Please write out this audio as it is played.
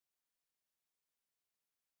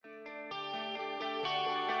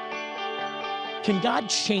Can God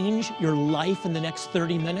change your life in the next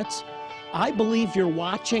 30 minutes? I believe you're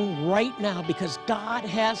watching right now because God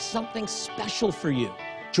has something special for you.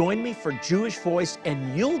 Join me for Jewish Voice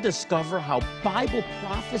and you'll discover how Bible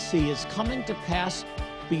prophecy is coming to pass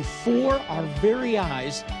before our very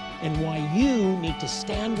eyes and why you need to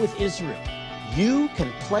stand with Israel. You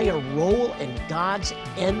can play a role in God's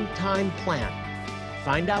end-time plan.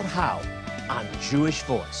 Find out how on Jewish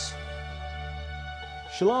Voice.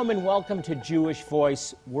 Shalom and welcome to Jewish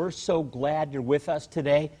Voice. We're so glad you're with us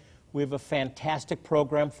today. We have a fantastic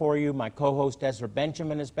program for you. My co-host Ezra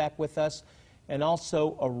Benjamin is back with us, and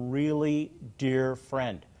also a really dear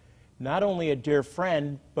friend. Not only a dear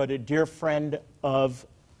friend, but a dear friend of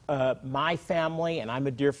my family, and I'm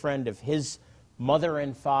a dear friend of his mother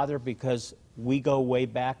and father because we go way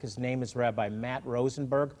back. His name is Rabbi Matt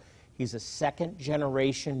Rosenberg. He's a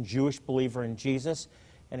second-generation Jewish believer in Jesus,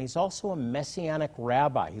 and he's also a Messianic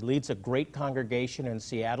rabbi. He leads a great congregation in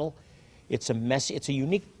Seattle. It's a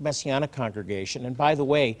unique Messianic congregation, and by the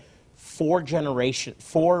way, four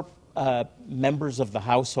members of the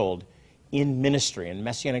household in ministry, and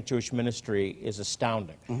Messianic Jewish ministry is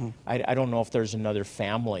astounding. Mm-hmm. I don't know if there's another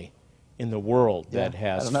family in the world that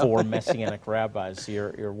has four Messianic rabbis.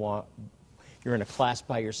 You're in a class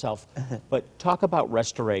by yourself. But talk about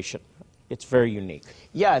restoration. It's very unique.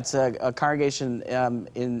 Yeah, it's a congregation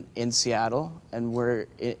in Seattle, and we're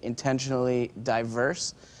intentionally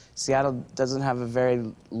diverse. Seattle doesn't have a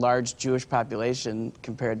very large Jewish population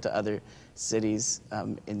compared to other cities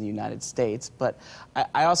in the United States. But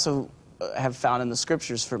I also have found in the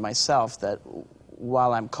scriptures for myself that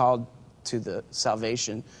while I'm called to the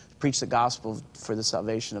salvation, preach the gospel for the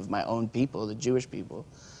salvation of my own people, the Jewish people,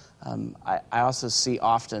 I also see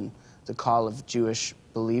often the call of Jewish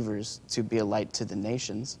believers to be a light to the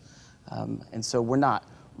nations. And so we're not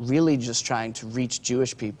really just trying to reach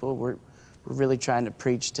Jewish people. We're really trying to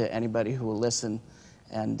preach to anybody who will listen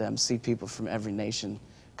and see people from every nation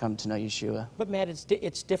come to know Yeshua. But Matt,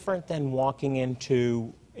 it's different than walking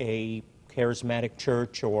into a charismatic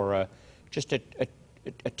church or just a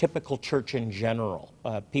typical church in general.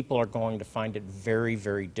 People are going to find it very,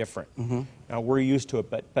 very different. Mm-hmm. Now, we're used to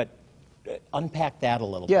it, but unpack that a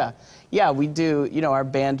little bit. Yeah, we do. You know, our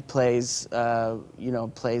band plays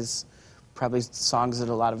probably songs that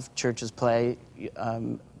a lot of churches play,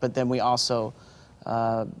 but then we also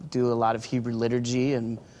do a lot of Hebrew liturgy,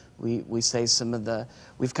 and we say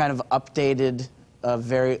we've kind of updated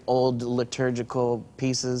very old liturgical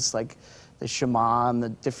pieces like the Shema and the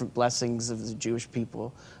different blessings of the Jewish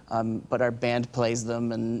people, but our band plays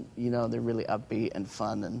them, and they're really upbeat and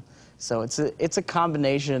fun, and so it's a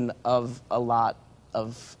combination of a lot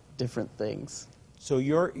of different things. So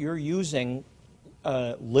you're using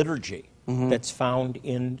liturgy that's found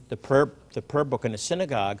in the prayer book in a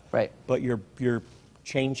synagogue, right? But you're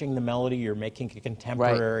changing the melody, you're making it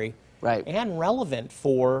contemporary, right, and relevant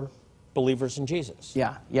for believers in Jesus.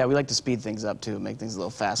 Yeah, we like to speed things up too, make things a little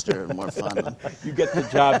faster and more fun. You get the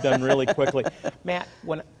job done really quickly. Matt,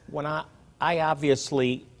 when I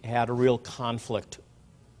obviously had a real conflict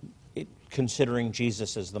considering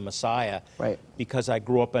Jesus as the Messiah, right? Because I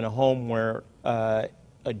grew up in a home where a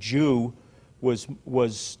Jew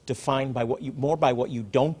was defined by more by what you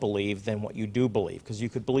don't believe than what you do believe, because you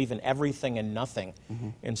could believe in everything and nothing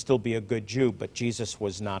and still be a good Jew, but Jesus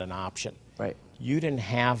was not an option. Right. You didn't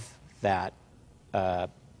have that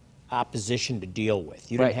opposition to deal with.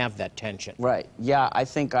 You didn't have that tension. Right. Yeah, I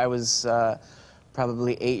think I was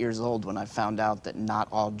probably 8 years old when I found out that not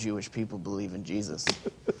all Jewish people believe in Jesus.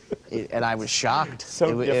 And I was shocked.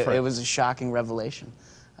 It was a shocking revelation.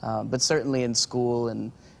 But certainly in school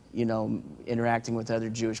and interacting with other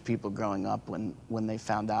Jewish people growing up, when they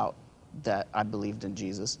found out that I believed in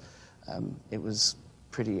Jesus, it was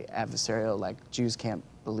pretty adversarial. Like, Jews can't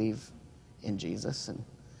believe in Jesus, and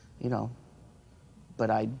but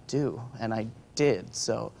I do, and I did.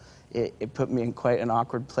 So it put me in quite an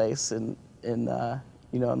awkward place in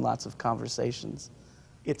lots of conversations.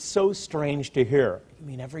 It's so strange to hear. I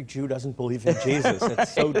mean, every Jew doesn't believe in Jesus.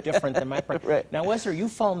 It's so different than my friend. Right. Now, Ezra, you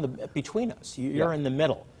fall between us. You're in the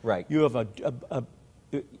middle. Right. You have a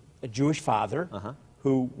Jewish father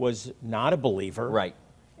who was not a believer. Right.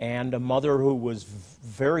 And a mother who was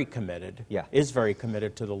very committed. Yeah. Is very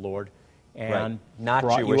committed to the Lord. And not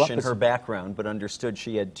Jewish in her background, but understood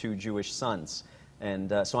she had two Jewish sons.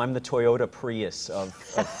 And so I'm the Toyota Prius of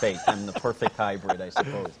faith. I'm the perfect hybrid, I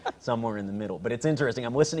suppose, somewhere in the middle. But it's interesting.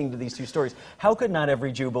 I'm listening to these two stories. How could not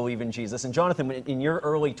every Jew believe in Jesus? And Jonathan, in your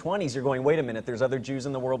early 20s, you're going, wait a minute, there's other Jews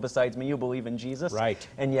in the world besides me who believe in Jesus? Right.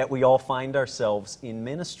 And yet we all find ourselves in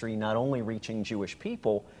ministry not only reaching Jewish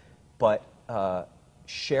people, but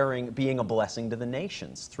being a blessing to the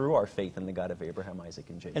nations through our faith in the God of Abraham, Isaac,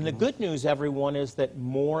 and Jacob. And the good news, everyone, is that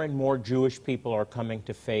more and more Jewish people are coming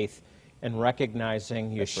to faith and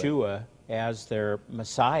recognizing Yeshua as their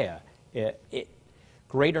Messiah.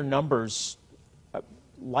 Greater numbers,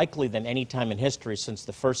 likely than any time in history since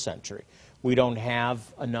the first century. We don't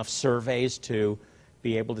have enough surveys to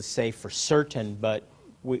be able to say for certain, but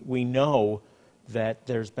we know that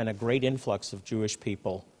there's been a great influx of Jewish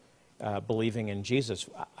people believing in Jesus.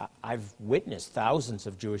 I've witnessed thousands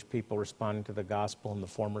of Jewish people responding to the gospel in the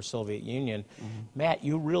former Soviet Union. Matt,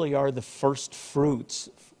 you really are the first fruits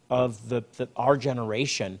of our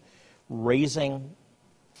generation raising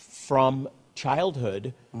from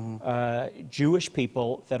childhood Jewish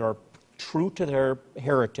people that are true to their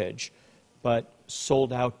heritage but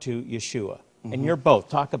sold out to Yeshua. And you're both.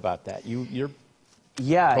 Talk about that. You're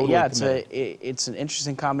totally committed. It's an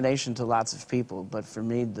interesting combination to lots of people, but for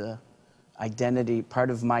me, the identity, part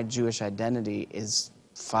of my Jewish identity is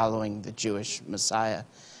following the Jewish Messiah,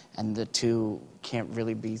 and the two can't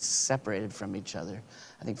really be separated from each other.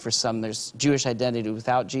 I think for some there's Jewish identity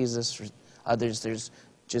without Jesus, for others there's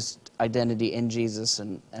just identity in Jesus,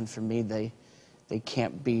 and for me they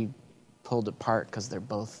can't be pulled apart because they're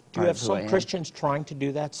both Do you have some Christians trying to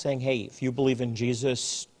do that, saying, hey, if you believe in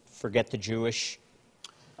Jesus, forget the Jewish,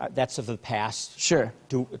 that's of the past. Sure.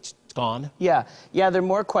 It's gone. Yeah, there are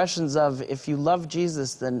more questions of, if you love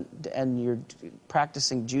Jesus and you're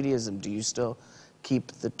practicing Judaism, do you still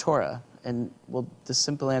keep the Torah? And, well, the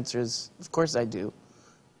simple answer is, of course I do,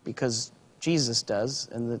 because Jesus does,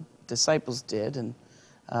 and the disciples did, and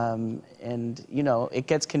you know, it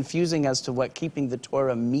gets confusing as to what keeping the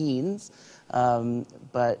Torah means,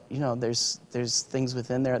 but, you know, there's things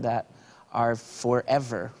within there that are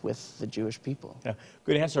forever with the Jewish people. Yeah.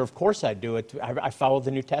 Good answer. Of course I do it. I follow the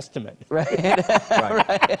New Testament. Right.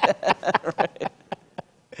 Right.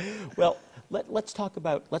 Well, let's talk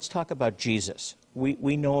about Jesus.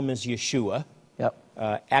 We know him as Yeshua. Yep.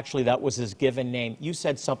 Actually, that was his given name. You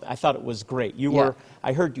said something. I thought it was great.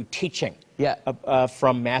 I heard you teaching. Yeah.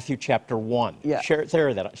 From Matthew chapter 1. Yeah. Share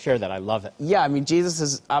that. I love it. Yeah. I mean, Jesus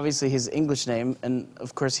is obviously his English name, and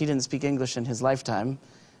of course he didn't speak English in his lifetime.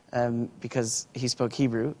 Because he spoke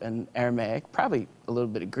Hebrew and Aramaic, probably a little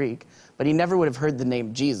bit of Greek, but he never would have heard the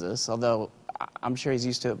name Jesus, although I'm sure he's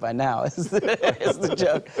used to it by now, is the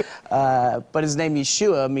joke. But his name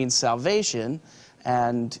Yeshua means salvation,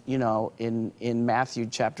 and, you know, in Matthew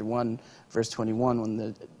chapter 1, verse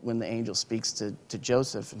 21, when the angel speaks to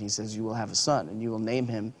Joseph, and he says, you will have a son, and you will name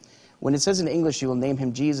him. When it says in English, you will name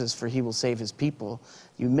him Jesus, for he will save his people,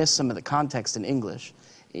 you miss some of the context in English.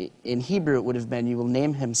 In Hebrew, it would have been, you will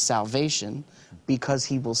name him salvation because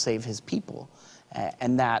he will save his people.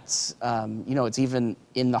 And that's, you know, it's even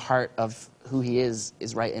in the heart of who he is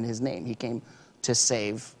right in his name. He came to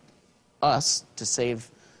save us, to save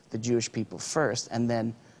the Jewish people first, and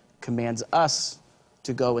then commands us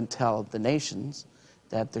to go and tell the nations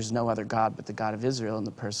that there's no other God but the God of Israel in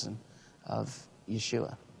the person of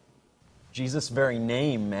Yeshua. Jesus' very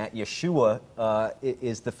name, Matt, Yeshua,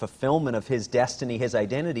 is the fulfillment of his destiny, his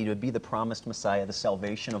identity to be the promised Messiah, the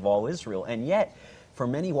salvation of all Israel. And yet, for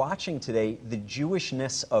many watching today, the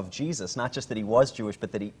Jewishness of Jesus, not just that he was Jewish,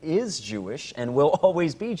 but that he is Jewish and will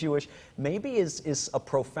always be Jewish, maybe is a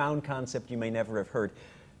profound concept you may never have heard.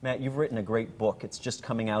 Matt, you've written a great book. It's just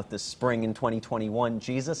coming out this spring in 2021.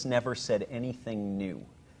 Jesus never said anything new.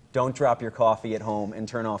 Don't drop your coffee at home and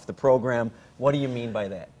turn off the program. What do you mean by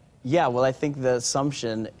that? Yeah, well, I think the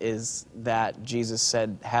assumption is that Jesus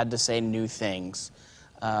had to say new things,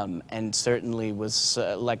 and certainly was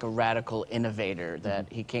like a radical innovator, that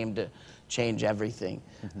he came to change everything.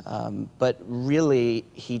 But really,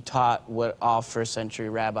 he taught what all first century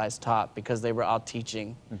rabbis taught, because they were all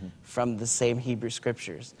teaching from the same Hebrew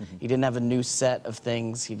scriptures. He didn't have a new set of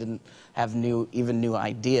things. He didn't have even new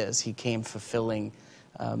ideas. He came fulfilling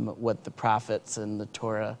what the prophets and the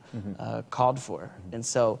Torah called for. And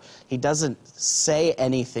so he doesn't say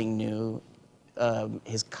anything new.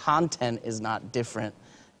 His content is not different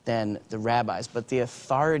than the rabbis, but the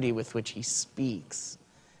authority with which he speaks,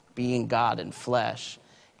 being God in flesh,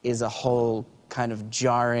 is a whole kind of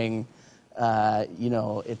jarring, you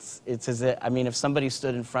know, it's as if, I mean, if somebody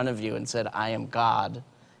stood in front of you and said, I am God,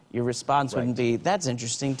 your response wouldn't be, that's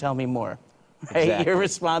interesting, tell me more. Right? Exactly. Your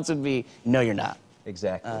response would be, no, you're not.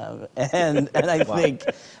 Exactly. And I think,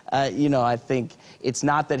 you know, I think it's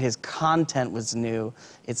not that his content was new,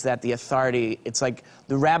 it's that the authority, it's like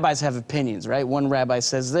the rabbis have opinions, right? One rabbi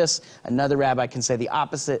says this, another rabbi can say the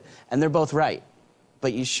opposite, and they're both right.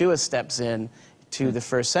 But Yeshua steps in to the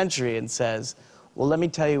first century and says, well, let me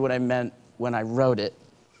tell you what I meant when I wrote it.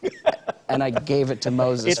 and I gave it to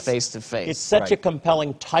Moses face to face. It's such a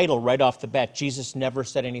compelling title right off the bat. Jesus never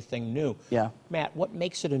said anything new. Yeah. Matt, what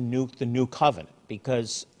makes it the new covenant?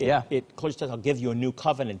 Because it clearly says, I'll give you a new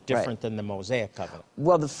covenant different than the Mosaic covenant.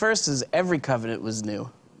 Well, the first is every covenant was new.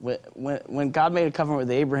 When God made a covenant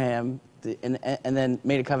with Abraham and then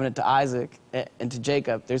made a covenant to Isaac and to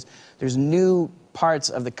Jacob, there's new parts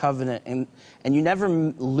of the covenant, and you never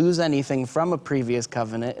lose anything from a previous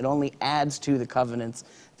covenant. It only adds to the covenants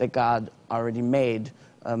that God already made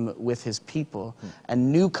with his people.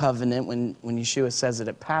 And new covenant, when Yeshua says it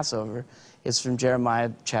at Passover, is from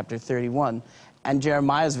Jeremiah chapter 31. And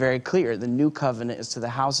Jeremiah is very clear. The new covenant is to the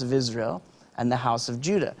house of Israel and the house of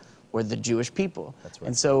Judah, or the Jewish people. That's right.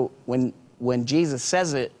 And so when Jesus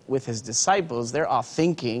says it with his disciples, they're all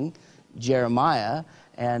thinking Jeremiah,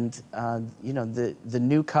 and the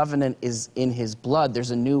new covenant is in his blood. There's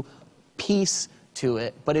a new piece to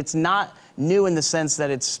it, but it's not new in the sense that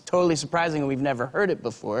it's totally surprising and we've never heard it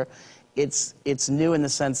before. It's new in the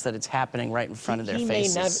sense that it's happening right in front of their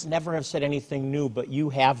faces. He may never have said anything new, but you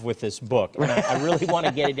have with this book. And I really want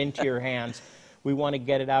to get it into your hands. We want to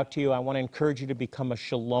get it out to you. I want to encourage you to become a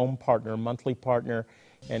Shalom partner, a monthly partner,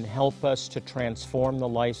 and help us to transform the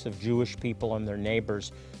lives of Jewish people and their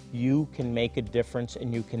neighbors. You can make a difference,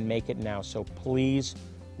 and you can make it now. So please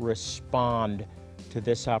respond to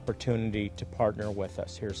this opportunity to partner with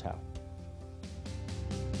us. Here's how.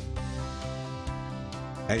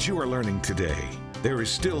 As you are learning today, there is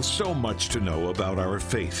still so much to know about our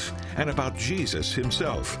faith and about Jesus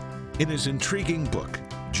himself. In his intriguing book,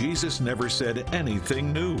 Jesus Never Said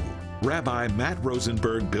Anything New, Rabbi Matt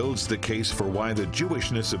Rosenberg builds the case for why the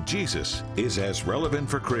Jewishness of Jesus is as relevant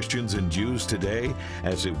for Christians and Jews today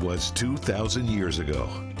as it was 2,000 years ago.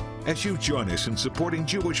 As you join us in supporting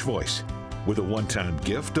Jewish Voice with a one-time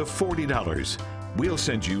gift of $40, we'll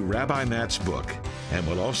send you Rabbi Matt's book, and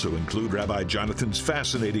we'll also include Rabbi Jonathan's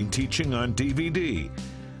fascinating teaching on DVD,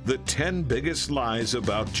 The 10 Biggest Lies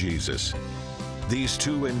About Jesus. These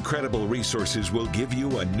two incredible resources will give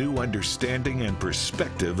you a new understanding and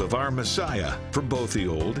perspective of our Messiah from both the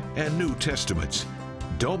Old and New Testaments.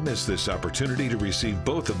 Don't miss this opportunity to receive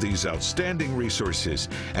both of these outstanding resources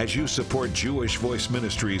as you support Jewish Voice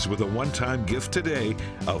Ministries with a one-time gift today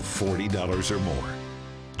of $40 or more.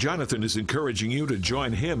 Jonathan is encouraging you to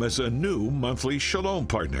join him as a new monthly Shalom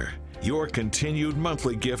partner. Your continued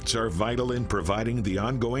monthly gifts are vital in providing the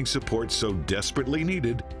ongoing support so desperately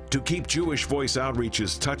needed to keep Jewish Voice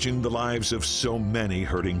outreaches touching the lives of so many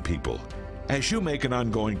hurting people. As you make an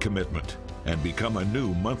ongoing commitment and become a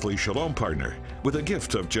new monthly Shalom partner with a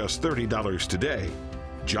gift of just $30 today,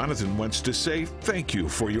 Jonathan wants to say thank you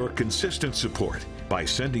for your consistent support by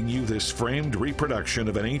sending you this framed reproduction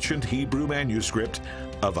of an ancient Hebrew manuscript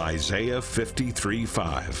of Isaiah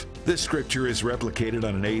 53:5. This scripture is replicated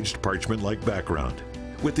on an aged parchment-like background,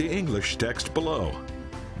 with the English text below.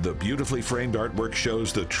 The beautifully framed artwork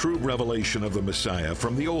shows the true revelation of the Messiah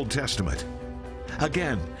from the Old Testament.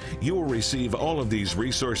 Again, you will receive all of these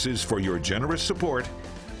resources for your generous support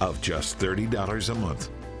of just $30 a month.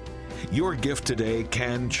 Your gift today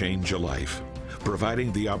can change a life,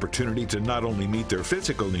 providing the opportunity to not only meet their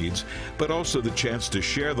physical needs, but also the chance to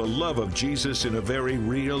share the love of Jesus in a very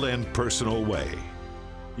real and personal way.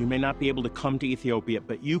 You may not be able to come to Ethiopia,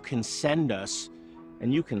 but you can send us,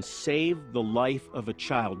 and you can save the life of a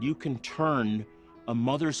child. You can turn a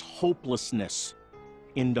mother's hopelessness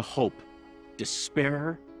into hope,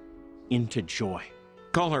 despair into joy.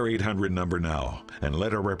 Call our 800 number now and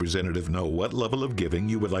let our representative know what level of giving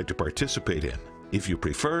you would like to participate in. If you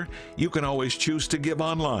prefer, you can always choose to give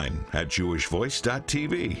online at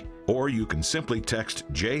jewishvoice.tv, or you can simply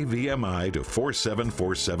text JVMI to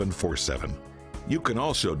 474747. You can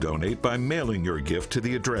also donate by mailing your gift to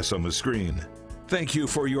the address on the screen. Thank you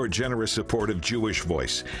for your generous support of Jewish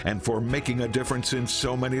Voice and for making a difference in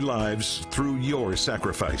so many lives through your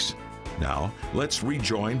sacrifice. Now, let's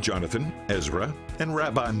rejoin Jonathan, Ezra, and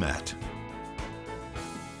Rabbi Matt.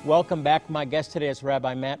 Welcome back. My guest today is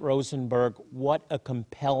Rabbi Matt Rosenberg. What a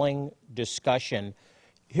compelling discussion.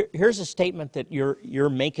 Here's a statement that you're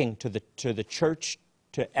making to the church,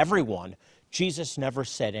 to everyone. Jesus never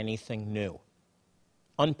said anything new.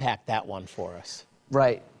 Unpack that one for us.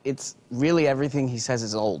 Right. It's really everything he says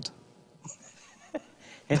is old.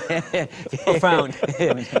 Profound.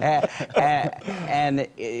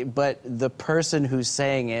 But the person who's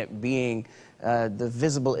saying it being the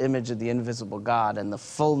visible image of the invisible God and the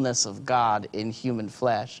fullness of God in human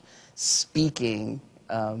flesh, speaking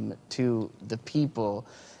to the people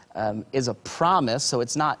is a promise. So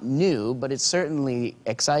it's not new, but it's certainly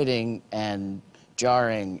exciting and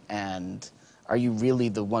jarring and are you really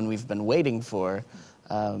the one we've been waiting for?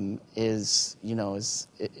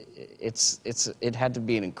 it had to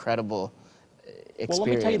be an incredible experience. Well,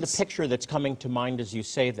 let me tell you the picture that's coming to mind as you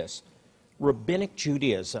say this. Rabbinic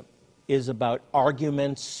Judaism is about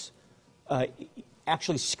arguments,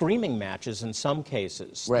 actually screaming matches in some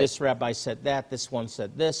cases. Right. This rabbi said that, this one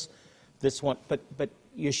said this one. But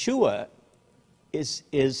Yeshua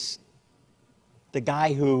is the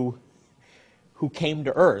guy who came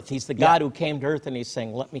to earth. He's the God who came to earth, and he's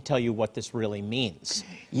saying, let me tell you what this really means.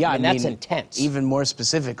 Yeah, and that's intense. Even more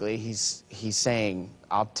specifically, he's saying,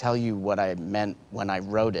 I'll tell you what I meant when I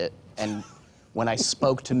wrote it, and when I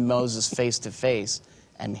spoke to Moses face to face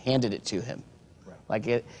and handed it to him. Right.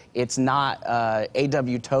 Like it's not,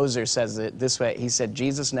 A.W. Tozer says it this way. He said,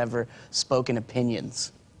 Jesus never spoke in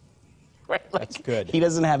opinions. Right? Like, that's good. He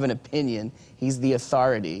doesn't have an opinion. He's the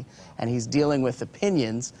authority, and he's dealing with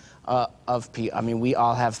opinions of people. I mean, we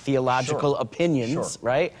all have theological opinions,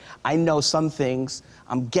 right? I know some things.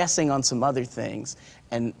 I'm guessing on some other things.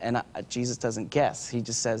 And Jesus doesn't guess. He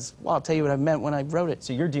just says, well, I'll tell you what I meant when I wrote it.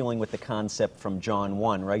 So you're dealing with the concept from John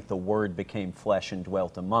 1, right? The Word became flesh and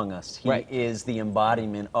dwelt among us. He is the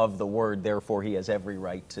embodiment of the Word, therefore he has every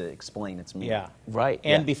right to explain its meaning. Yeah. Right.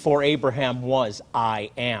 And before Abraham was,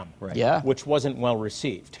 I am. Right. Yeah. Which wasn't well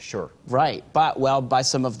received. Sure. Right. But, well, by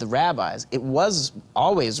some of the rabbis. It was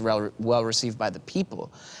always well received by the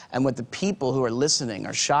people. And what the people who are listening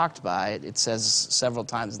are shocked by, it says several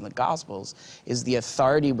times in the Gospels, is the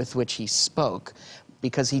authority with which he spoke,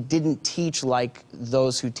 because he didn't teach like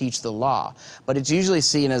those who teach the law. But it's usually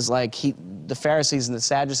seen as like the Pharisees and the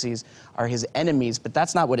Sadducees are his enemies, but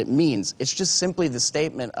that's not what it means. It's just simply the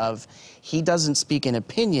statement of he doesn't speak in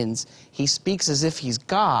opinions, he speaks as if he's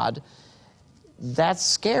God. That's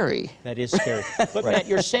scary. That is scary. But Matt,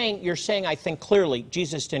 you're saying, I think clearly,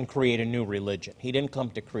 Jesus didn't create a new religion. He didn't come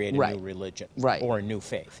to create a new religion or a new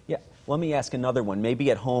faith. Yeah. Let me ask another one. Maybe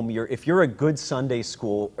at home, if you're a good Sunday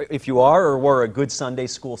school, if you are or were a good Sunday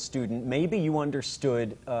school student, maybe you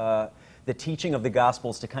understood the teaching of the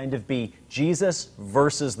Gospels to kind of be Jesus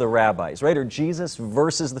versus the rabbis, right? Or Jesus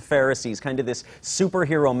versus the Pharisees, kind of this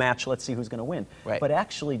superhero match, let's see who's going to win. Right. But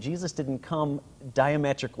actually, Jesus didn't come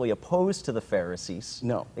diametrically opposed to the Pharisees.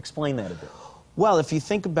 No. Explain that a bit. Well, if you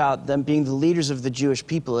think about them being the leaders of the Jewish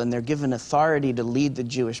people and they're given authority to lead the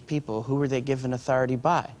Jewish people, who were they given authority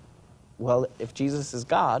by? Well, if Jesus is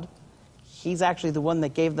God, he's actually the one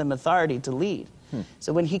that gave them authority to lead.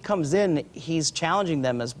 So when he comes in, he's challenging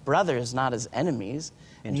them as brothers, not as enemies.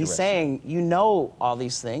 And he's saying, you know all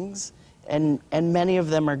these things, and many of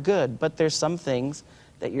them are good, but there's some things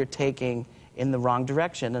that you're taking in the wrong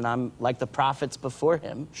direction, and I'm like the prophets before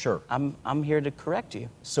him. Sure. I'm here to correct you.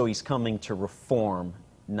 So he's coming to reform,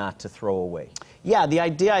 not to throw away. Yeah, the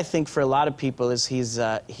idea I think for a lot of people is he's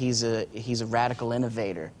a radical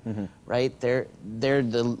innovator, right? They're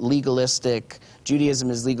the legalistic. Judaism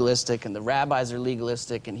is legalistic, and the rabbis are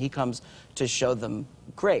legalistic, and he comes to show them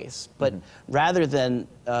grace. But rather than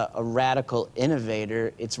a radical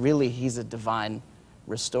innovator, it's really he's a divine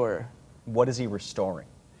restorer. What is he restoring?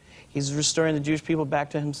 He's restoring the Jewish people back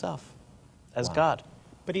to himself as God.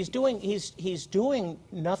 But he's doing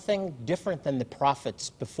nothing different than the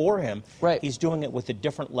prophets before him. Right. He's doing it with a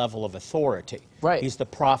different level of authority. Right. He's the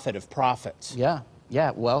prophet of prophets. Yeah.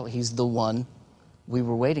 Yeah. Well, he's the one we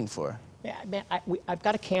were waiting for. Yeah, man, I've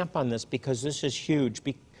got to camp on this because this is huge.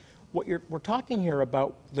 We're talking here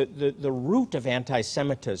about the root of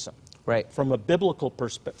anti-Semitism. Right. From a biblical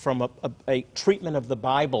perspective, from a treatment of the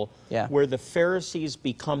Bible, where the Pharisees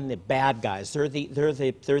become the bad guys. They're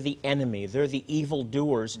the enemy. They're the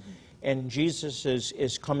evildoers, and Jesus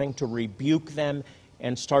is coming to rebuke them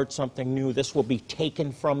and start something new. This will be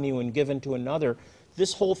taken from you and given to another.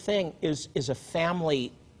 This whole thing is a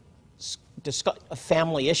family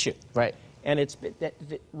issue. Right. And it's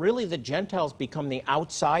really the Gentiles become the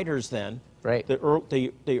outsiders then. Right.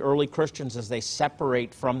 The early Christians, as they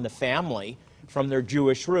separate from the family, from their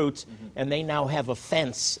Jewish roots, and they now have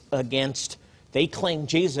offense against, they claim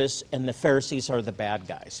Jesus, and the Pharisees are the bad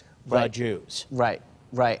guys, the Jews. Right,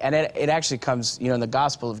 right. And it actually comes, in the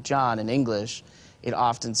Gospel of John in English, it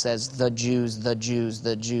often says the Jews, the Jews,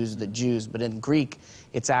 the Jews, the Jews. But in Greek,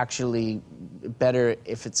 it's actually better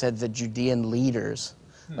if it said the Judean leaders.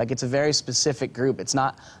 Like, it's a very specific group. It's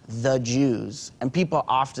not the Jews. And people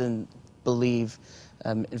often believe,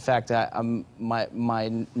 in fact,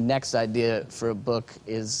 my next idea for a book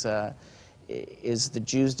is the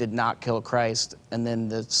Jews did not kill Christ, and then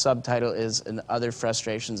the subtitle is "And Other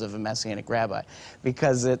Frustrations of a Messianic Rabbi,"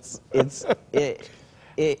 because it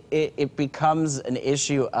becomes an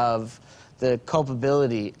issue of the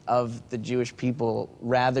culpability of the Jewish people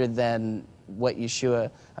rather than what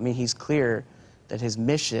Yeshua. I mean, he's clear that his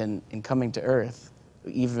mission in coming to earth,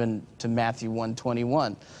 even to Matthew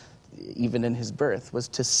 1:21, even in his birth, was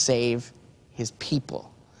to save his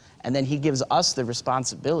people. And then he gives us the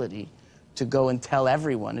responsibility to go and tell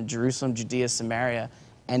everyone in Jerusalem, Judea, Samaria,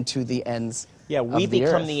 and to the ends Yeah, we of the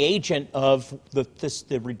become earth. the agent of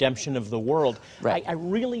the redemption of the world. Right. I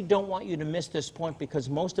really don't want you to miss this point, because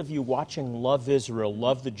most of you watching love Israel,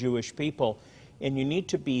 love the Jewish people, and you need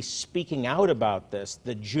to be speaking out about this.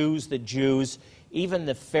 The Jews, even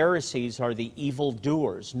the Pharisees are the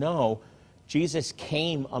evildoers. No, Jesus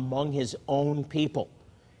came among his own people,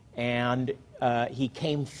 and he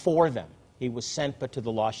came for them. He was sent but to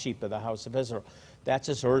the lost sheep of the house of Israel. That's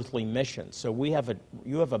his earthly mission. So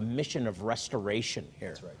you have a mission of restoration here.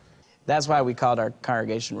 That's right. That's why we called our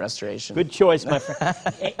congregation Restoration. Good choice, my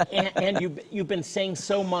friend. and you've been saying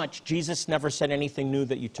so much. Jesus never said anything new,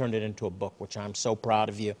 that you turned it into a book, which I'm so proud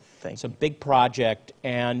of you. It's a big project,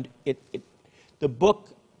 and the book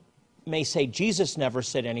may say Jesus never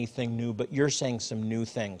said anything new, but you're saying some new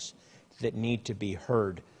things that need to be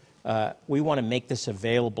heard. We want to make this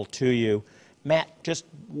available to you. Matt, just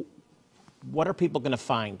what are people going to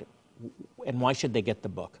find, and why should they get the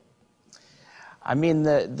book? I mean,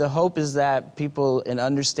 the hope is that people, in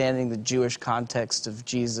understanding the Jewish context of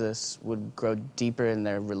Jesus, would grow deeper in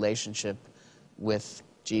their relationship with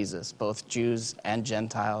Jesus, both Jews and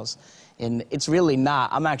Gentiles. And it's really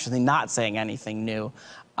not, I'm actually not saying anything new.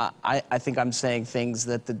 I think I'm saying things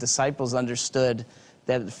that the disciples understood,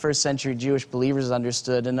 that the first century Jewish believers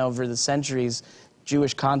understood, and over the centuries,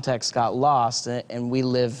 Jewish context got lost, and we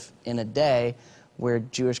live in a day where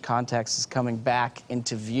Jewish context is coming back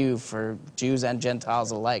into view for Jews and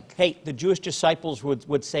Gentiles alike. Hey, the Jewish disciples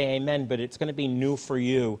would say amen, but it's going to be new for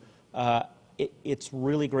you. It's a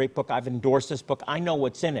really great book. I've endorsed this book. I know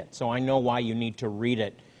what's in it, so I know why you need to read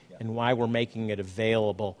it and why we're making it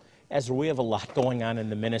available. Ezra, we have a lot going on in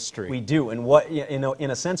the ministry. We do, and what,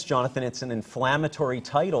 in a sense, Jonathan, it's an inflammatory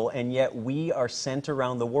title, and yet we are sent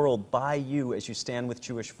around the world by you as you stand with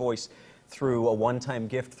Jewish Voice through a one-time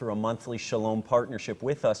gift, through a monthly Shalom partnership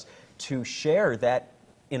with us, to share that,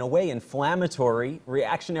 in a way, inflammatory,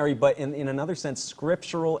 reactionary, but in another sense,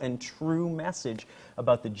 scriptural and true message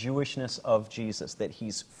about the Jewishness of Jesus, that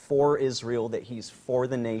he's for Israel, that he's for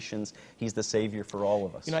the nations, he's the Savior for all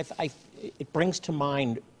of us. You know, it brings to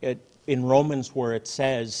mind in Romans where it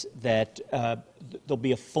says that there'll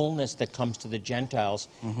be a fullness that comes to the Gentiles,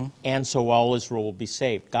 and so all Israel will be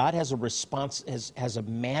saved. God has a response, has a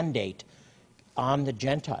mandate on the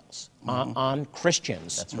Gentiles, on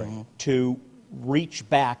Christians, That's right. to reach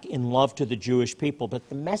back in love to the Jewish people, but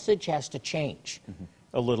the message has to change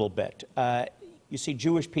a little bit. You see,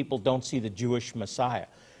 Jewish people don't see the Jewish Messiah.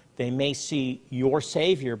 They may see your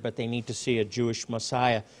Savior, but they need to see a Jewish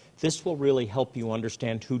Messiah. This will really help you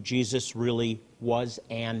understand who Jesus really was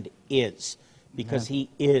and is, because he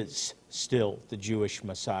is still the Jewish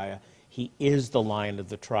Messiah. He is the Lion of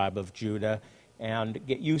the tribe of Judah. And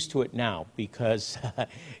get used to it now, because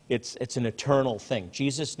it's an eternal thing.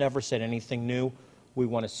 Jesus never said anything new. We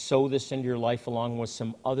want to sow this into your life along with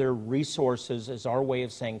some other resources as our way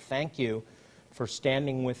of saying thank you for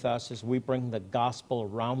standing with us as we bring the gospel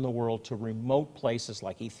around the world to remote places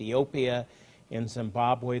like Ethiopia, in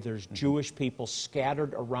Zimbabwe. There's Jewish people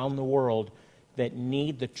scattered around the world that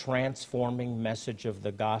need the transforming message of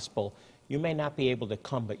the gospel. You may not be able to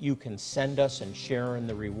come, but you can send us and share in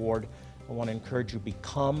the reward. I want to encourage you,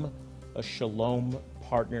 become a Shalom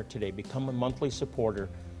partner today. Become a monthly supporter.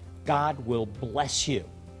 God will bless you.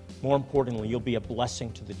 More importantly, you'll be a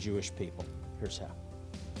blessing to the Jewish people. Here's how.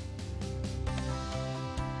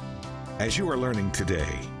 As you are learning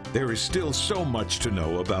today, there is still so much to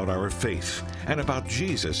know about our faith and about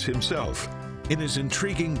Jesus himself. In his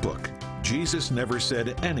intriguing book, Jesus Never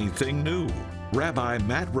Said Anything New, Rabbi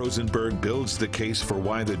Matt Rosenberg builds the case for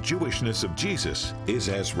why the Jewishness of Jesus is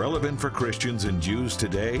as relevant for Christians and Jews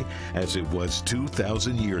today as it was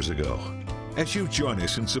 2,000 years ago. As you join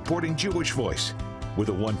us in supporting Jewish Voice with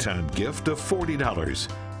a one-time gift of $40,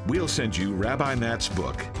 we'll send you Rabbi Matt's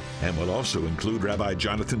book, and we'll also include Rabbi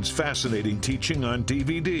Jonathan's fascinating teaching on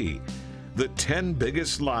DVD, The 10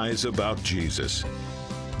 Biggest Lies About Jesus.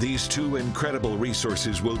 These two incredible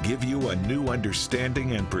resources will give you a new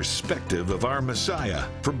understanding and perspective of our Messiah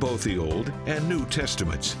from both the Old and New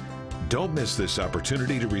Testaments. Don't miss this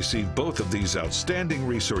opportunity to receive both of these outstanding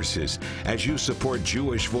resources as you support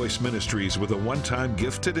Jewish Voice Ministries with a one-time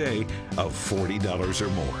gift today of $40 or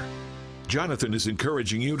more. Jonathan is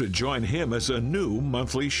encouraging you to join him as a new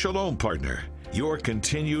monthly Shalom partner. Your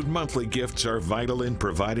continued monthly gifts are vital in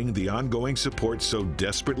providing the ongoing support so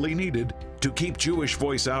desperately needed to keep Jewish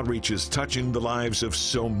Voice outreaches touching the lives of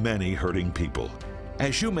so many hurting people.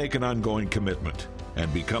 As you make an ongoing commitment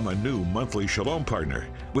and become a new monthly Shalom partner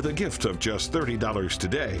with a gift of just $30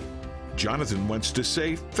 today, Jonathan wants to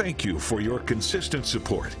say thank you for your consistent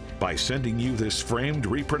support by sending you this framed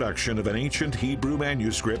reproduction of an ancient Hebrew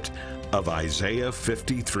manuscript of Isaiah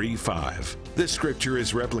 53:5. This scripture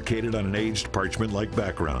is replicated on an aged parchment-like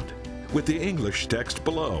background, with the English text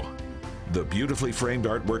below. The beautifully framed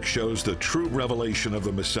artwork shows the true revelation of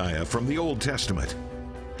the Messiah from the Old Testament.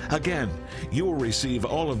 Again, you will receive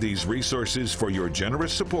all of these resources for your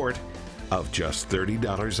generous support of just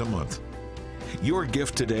 $30 a month. Your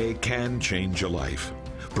gift today can change a life,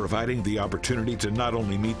 providing the opportunity to not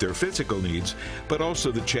only meet their physical needs, but also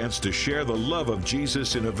the chance to share the love of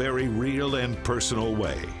Jesus in a very real and personal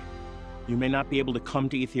way. You may not be able to come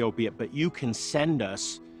to Ethiopia, but you can send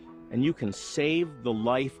us, and you can save the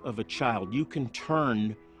life of a child. You can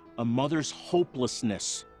turn a mother's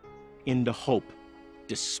hopelessness into hope,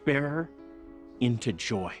 despair into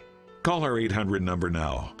joy. Call our 800 number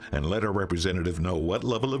now and let our representative know what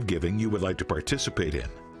level of giving you would like to participate in.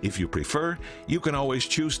 If you prefer, you can always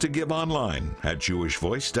choose to give online at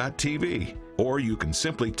jewishvoice.tv, or you can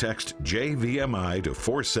simply text JVMI to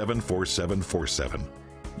 474747.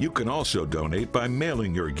 You can also donate by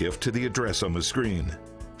mailing your gift to the address on the screen.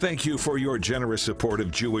 Thank you for your generous support of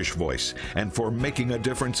Jewish Voice and for making a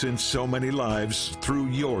difference in so many lives through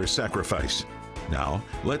your sacrifice. Now,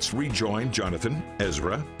 let's rejoin Jonathan,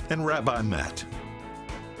 Ezra, and Rabbi Matt.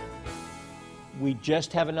 We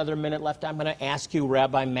just have another minute left. I'm going to ask you,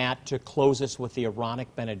 Rabbi Matt, to close us with the Aaronic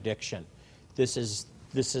benediction. This is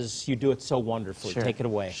you do it so wonderfully. Sure. Take it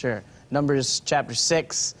away. Sure. Numbers chapter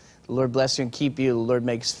 6. The Lord bless you and keep you. The Lord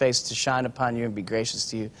make his face to shine upon you and be gracious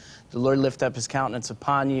to you. The Lord lift up his countenance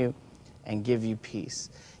upon you and give you peace.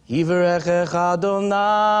 Yivarechecha Adonai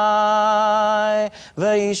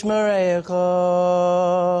v'yishmerecha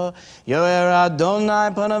Yo'er Adonai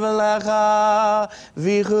panav elecha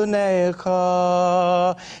v'yichunecha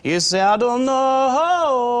Yiseh Adonai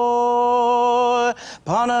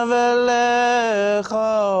panav elecha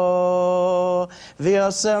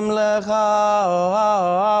v'yasem lecha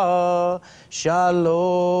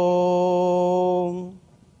shalom.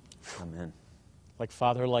 Amen. Like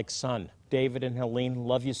father, like son. David and Helene,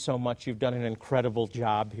 love you so much. You've done an incredible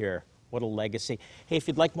job here. What a legacy. Hey, if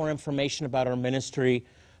you'd like more information about our ministry,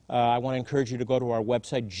 I want to encourage you to go to our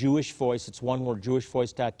website, Jewish Voice. It's one word,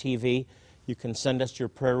 jewishvoice.tv. You can send us your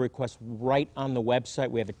prayer requests right on the website.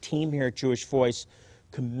 We have a team here at Jewish Voice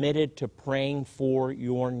committed to praying for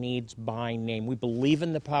your needs by name. We believe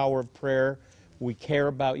in the power of prayer. We care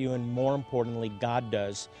about you, and more importantly, God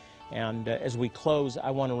does. And as we close,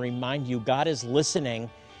 I want to remind you, God is listening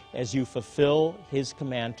as you fulfill his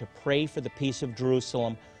command to pray for the peace of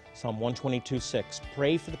Jerusalem. Psalm 122:6.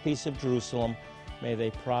 Pray for the peace of Jerusalem. May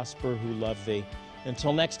they prosper who love thee.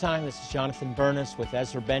 Until next time, this is Jonathan Bernis with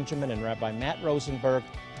Ezra Benjamin and Rabbi Matt Rosenberg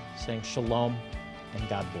saying shalom and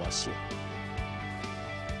God bless you.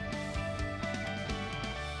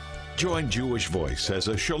 Join Jewish Voice as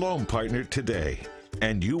a Shalom partner today,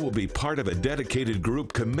 and you will be part of a dedicated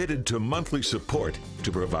group committed to monthly support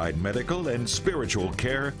to provide medical and spiritual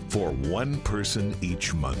care for one person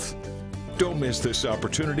each month. Don't miss this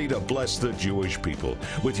opportunity to bless the Jewish people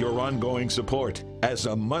with your ongoing support as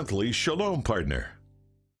a monthly Shalom partner.